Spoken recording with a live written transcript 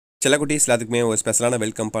செல்லக்குட்டீஸ் எல்லாத்துக்குமே ஒரு ஸ்பெஷலான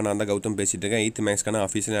வெல்கம் நான் தான் கௌதம் பேசிட்டு இருக்கேன். 8th மேக்ஸ்க்கான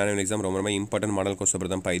ஆஃபீஷியல் ஆனுவல் எக்ஸாம் ரொம்ப இம்பார்ட்டன்ட் மாடல் கொஸ்டின்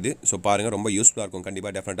பேப்பர் தான் இது. ஸோ பாருங்கள், ரொம்ப யூஸ்ஃபுல்லாக இருக்கும்.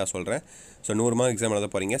 கண்டிப்பாக டெஃபினட்டாக சொல்கிறேன். ஸோ 100 மார்க் எக்ஸாம் எழுத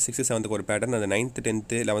போகிறீங்க. 6th 7th ஒரு பேட்டர்ன், அந்த 9th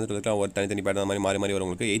 10th 11th 12th ஒரு தனித்தனி பேட்டர்ன் மாதிரி மாறி வரும்.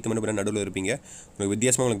 உங்களுக்கு 8th மட்டும் நடுவில் இருப்பீங்க. உங்களுக்கு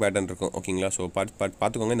வித்தியாசமாக உங்களுக்கு பேட்டர்ன் இருக்கும். ஓகேங்களா? ஸோ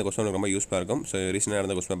பார்த்துக்கோங்க. இந்த கொஸ்டின் ரொம்ப யூஸ்ஃபுல்லாக இருக்கும். ஸோ ரீசெண்டாக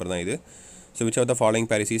நடந்த கொஸ்டின் பேப்பர் தான் இது. So which of the following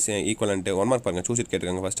Paris equivalent 1 mark பாருங்கள். சூஸ் இட்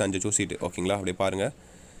கேட்டுருக்காங்க. First 5 choose it. ஓகேங்களா? அப்படியே பாருங்கள்.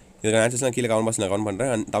 இதுக்கான ஆன்சர்ஸ்லாம் கீழே கமெண்ட் பாக்ஸில் கமெண்ட்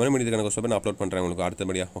பண்ணுறேன். தமிழ் மீடியத்துக்கான கொஸ்டின் நான் அப்லோட் பண்ணுறேன் உங்களுக்கு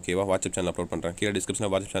அடுத்தபடியாக. ஓகேவா? வாட்ஸ்அப் சேனல் அப்லோட் பண்ணுறேன். கீழே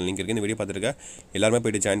டிஸ்கிரிப்ஷனில் வாட்ஸ்அப் சேனல் லிங்க் இருக்குது. இந்த வீடியோ பார்த்துருக்க எல்லாருமே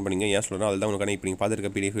போய்ட்டு ஜாயின் பண்ணிங்க. ஏன் சொல்கிறேன், அதுதான் உங்களுக்கு இப்போ நீங்கள் பார்த்துருக்க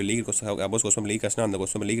PDF league suppose question league ஆச்சுன்னா அந்த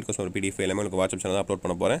கொஸ்டின் லீக் கொஸ்டின் பிடிஎஃப் எல்லாமே உங்களுக்கு வாட்ஸ்அப் சேனல் அப்லோட்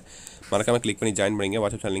பண்ண போகிறேன். மறக்காமல் கிளிக் பண்ணி ஜாயின் பண்ணிங்க.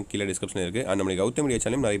 வாட்ஸ்அப் சேனல் லிங்க் கீழே டிஸ்கிரிப்ஷனில் இருக்குது. அண்ட் நம்ம கௌதம் மீடியா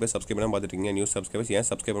சேனல் நிறைய பேர் சப்ஸ்கிரைப் பண்ணால் பார்த்துருக்கீங்க. நியூஸ் சப்ஸ்கிரைபர்ஸ் ஏன்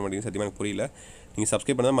சப்ஸ்கிரைப் பண்ண மாட்டேங்க சத்தியமாக எனக்கு புரியல. நீங்கள்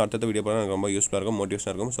சப்ஸ்கிரைப் பண்ணால் அடுத்த வீடியோ போனால் எனக்கு ரொம்ப யூஸ்ஃபுல்லாக இருக்கும்,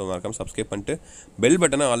 மோட்டிவேஷனாக இருக்கும். ஸோ மறக்காமல் சப்ஸ்கிரைப் பண்ணிட்டு பெல்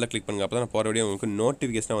பட்டனை ஆளில் கிளிக் பண்ணுங்கள். அப்போ தான் நான் போகிற வீடியோ உங்களுக்கு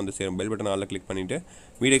நோட்டிஃபிகேஷனாக வந்து சேரும். பெல் பட்டனை ஆளில் கிளிக் பண்ணிவிட்டு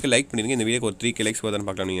வீடியோக்கு லைக் பண்ணிடுங்க. இந்த வீடியோக்கு ஒரு 3K லைக்ஸ் வருதுன்னு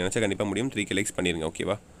பார்க்கலாம். நீங்கள் நினச்சா கண்டிப்பாக முடியும். 3K லைக்ஸ் பண்ணிடுங்க.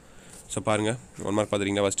 ஓகேவா? ஸோ பாருங்கள், 1 மார்க்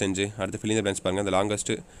பார்த்துருக்கீங்களா? ஃபஸ்ட் 5. அடுத்து ஃபில் இன் தி பிளாங்க்ஸ் பாருங்கள். The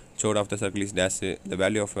longest சோட் of the circle is dash. The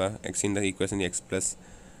value of X in the equation X plus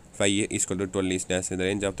 5 is equal to 12 is dash. The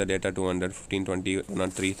range of the data 200, 15, 20,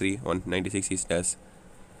 103, 196 is dash.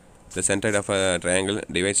 The center of a triangle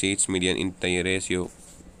divides each median in the ratio.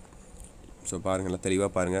 So பாருங்கள், தெளிவாக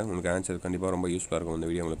பாருங்கள். உங்களுக்கு answer கண்டிப்பாக ரொம்ப யூஸ்ஃபுல்லாக இருக்கும் இந்த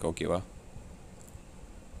video உங்களுக்கு. ஓகேவா?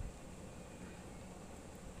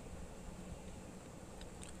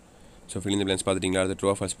 So fill in the blanks பார்த்துட்டிங்களா? அடுத்து ட்ரூ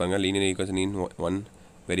ஆர் ஃபால்ஸ் பாருங்கள். Linear equation in one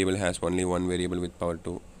variable has only one variable with power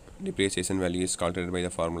 2. Depreciation value is calculated by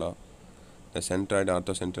the formula. The centroid,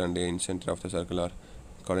 orthocenter and the incenter of the circle are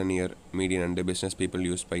collinear, median and business people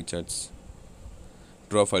use pie charts.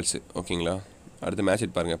 True or false? ஓகேங்களா? அடுத்து match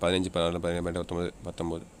it பாருங்கள். 15, 16, 17, 19,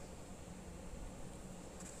 19.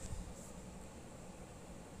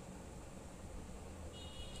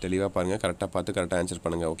 தெளிவாக பாருங்கள். கரெக்டாக பார்த்து கரெக்டாக answer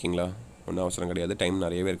பண்ணுங்கள். ஓகேங்களா? ஒன்றும் அவசரம் கிடையாது. டைம்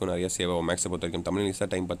நிறையவே இருக்கும், நிறைய சேவ் ஆகும். மேக்ஸை பொறுத்த வரைக்கும் தமிழ் இங்கிலீஷ்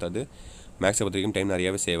தான் டைம் பத்தாது. மேக்ஸை பொறுத்த வரைக்கும் டைம்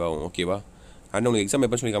நிறையாவே சேவ் ஆகும். ஓகேவா? அண்ட் உங்களுக்கு எக்ஸாம்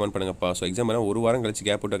எப்போ சொல்லி கமெண்ட் பண்ணுங்கப்பா. ஸோ எக்ஸாம் வேணால் ஒரு வாரம் கழிச்சு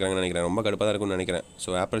கேப் போட்டு வைக்கிறாங்கன்னு நினைக்கிறேன். ரொம்ப கடுப்பாக தான் இருக்கும்னு நினைக்கிறேன். ஸோ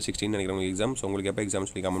April 16 நினைக்கிறேன் உங்களுக்கு எக்ஸாம். ஸோ உங்களுக்கு எப்போ எக்ஸாம்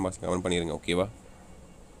சொல்லி கமெண்ட் பாக்ஸ் கமெண்ட் பண்ணிடுங்க. ஓகேவா?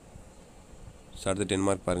 ஸோ அடுத்து 10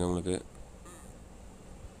 மார்க் பாருங்கள். உங்களுக்கு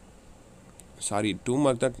சாரி 2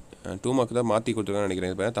 மார்க் தான் 2 மார்க் தான் மாற்றி கொடுத்துருக்காங்கன்னு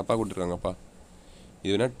நினைக்கிறேன். இப்போ தப்பாக கொடுத்துருக்காங்கப்பா.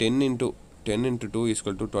 இது வேணால் 10 into 2 is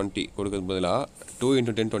equal to 20 கொடுக்கறது பதிலாக 2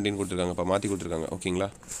 into 10 20 கொடுத்துருக்காங்கப்பா. மாற்றி கொடுத்துருக்காங்க. ஓகேங்களா?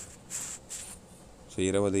 ஸோ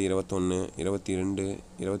 20, 21, 22,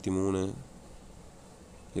 23,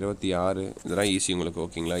 26 இதெல்லாம் ஈஸி உங்களுக்கு.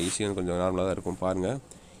 ஓகேங்களா? ஈஸியாக கொஞ்சம் நார்மலாக தான் இருக்கும். பாருங்கள்,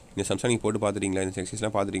 இந்த சம்ஸாக நீங்கள் போட்டு பார்த்துட்டீங்களா? இந்த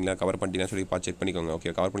எக்ஸசைஸ்லாம் பார்த்துட்டீங்களா? கவர் பண்ணிட்டீங்கன்னா சொல்லி செக் பண்ணிக்கோங்க.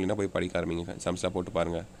 ஓகே, கவர் பண்ணிங்கன்னா போய் படிக்க ஆரம்பிங்க. சம்ஸ்லாம் போட்டு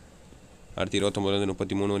பாருங்கள். அடுத்து 29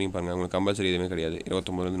 33 வரையும் பாருங்கள். உங்களுக்கு கம்பல்சரி எதுவுமே கிடையாது.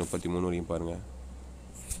 29 33 வரையும் பாருங்கள்.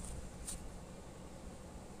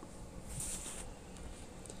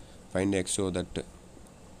 Find x so that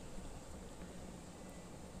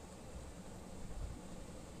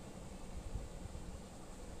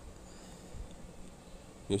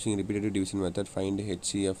using repetitive division method find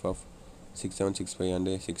HCF of 6765 and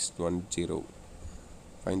 610.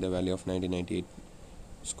 Find the value of 1998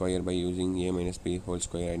 square by using a minus b whole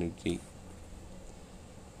square identity.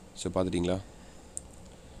 So பார்த்துட்டிங்களா?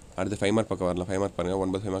 அடுத்து 5 மார்க் பக்கம் வரலாம். 5 மார்க் பாருங்கள்.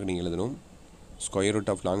 9 5 மார்க் நீங்கள் எழுதணும். Square root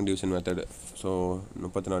of long division method. So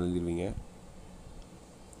 34 எழுதிடுவீங்க.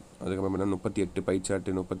 அதுக்கப்புறம் பார்த்தீங்கன்னா 38 by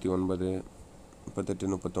chart 39 38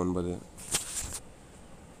 39.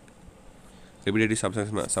 Repetitive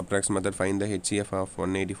subtraction method find the HCF of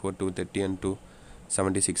 184 230 and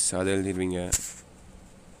 276. அது எழுதிடுவீங்க.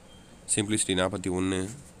 Simplicity 41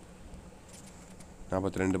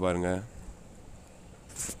 42 பாருங்கள்.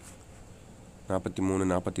 43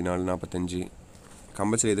 44 45.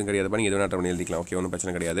 கம்பல்சரி எதுவும் கிடையாது. நீங்கள் எதுவும் பண்ணி எழுதிக்கலாம். ஓகே, ஒன்றும்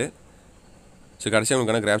பிரச்சனை கிடையாது. ஸோ கடைசியாக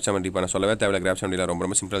உங்களுக்கான கிராஃப் சாமெண்ட்ரி இப்போ நான் சொல்லவே தேவையில்ல. கிராஃப் சாமெண்ட்ரியில்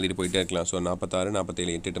ரொம்ப சிம்பிளாக எழுதிட்டு போயிட்டே இருக்கலாம். ஸோ 46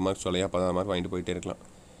 47 8 மார்க் சொல்லையா 14 மார்க் வாங்கிட்டு போயிட்டே இருக்கலாம்.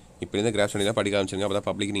 இப்போ இந்த கிராஃப் சாமெண்ட்ரியில் படிக்க ஆரம்பிச்சிருங்க. அப்போ தான்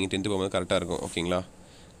பப்ளிக் நீங்கள் 10th போகும்போது கரெக்டாக இருக்கும். ஓகேங்களா?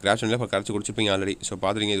 கிராஃப் சாமெண்ட்ரியில் இப்போ கரைச்சி குடிச்சிருப்பீங்க ஆல்ரெடி. ஸோ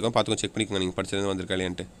பார்த்துருங்க, இதுக்கும் பார்த்துக்கோ, செக் பண்ணிக்கோங்க நீங்கள் படிச்சது வந்திருக்கா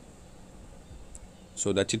இல்லையான்ட்டு. ஸோ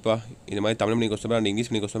தட்சிட்பா. இந்த மாதிரி தமிழ் மணி question and English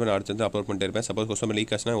money question நான் அடுத்து அப்லோட் பண்ணிட்டு இருப்பேன். சப்போஸ் கொஸ்டின்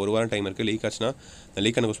லீக் ஆச்சுன்னா ஒரு வாரம் டைம் இருக்குது. லீக் ஆச்சுன்னா அந்த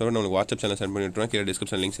லீக்கான கொஸ்டின் நான் உங்களுக்கு வாட்ஸ்அப் சேனல் சென்ட் பண்ணி விட்டுருவேன். கீழே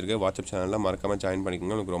டிஸ்கிரிப்ஷன் லிங்க்ஸ் இருக்குது. வாட்ஸ்அப் சேனலில் மறக்காமல் ஜாயின்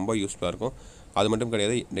பண்ணிக்கோங்க. உங்களுக்கு ரொம்ப யூஸ்ஃபுல்லாக இருக்கும். அது மட்டும்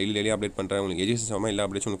கிடையாது, டெய்லி அப்டேட் பண்ணுறேன். உங்களுக்கு எஜுகேஷன் சம்மந்தமாக எல்லா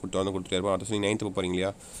அப்டேட்ஸும் உங்களுக்கு கொடுத்துட்டே இருப்போம். அடுத்து நீங்கள் 9th போகிறீங்க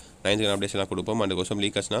இல்லையா? 9th அப்டேட்ஸ்லாம் கொடுப்போம். அந்த கொஸ்டின்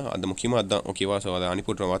லீக் ஆச்சுன்னா அந்த முக்கியமாக அதுதான். ஓகேவா? ஸோ அதை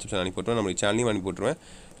அனுப்பிவிட்ருவேன். WhatsApp channel அனுப்பிவிட்ருவேன். நம்மளுக்கு சேனலையும் அனுப்பிவிட்ருவேன்.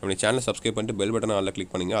 நம்மளுடைய சேனலை சப்ஸ்கிரைப் பண்ணிட்டு பெல் பட்டன் ஆளில்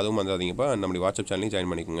கிளிக் பண்ணுங்கள். அதுவும் வந்துடாதீங்கப்பா. நம்மளுடைய வாட்ஸ்அப் சேனலையும்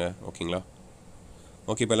ஜாயின் பண்ணிக்கோங்க. ஓகேங்களா?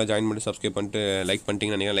 ஓகே, இப்போ எல்லாம் ஜாயின் பண்ணிட்டு சப்ஸ்கிரைப் பண்ணிட்டு லைக்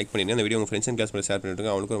பண்ணிட்டீங்கன்னா நீங்கள் லைக் பண்ணிடுங்க. அந்த வீடியோ உங்கள் ஃப்ரெண்ட்ஸ் அண்ட் கிளாஸ் பண்ணி ஷேர் பண்ணிவிட்டு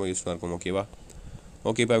அவங்களுக்கும் ரொம்ப யூஸ்ஃபுல்லாக இருக்கும். ஓகேவா?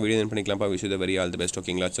 ஓகேப்பா, video N பண்ணிக்கலாம்ப்பா. Wish the very all the best.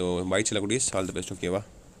 ஓகேங்களா? So by செல்லக்குட்டீஸ், all the best. ஓகேவா?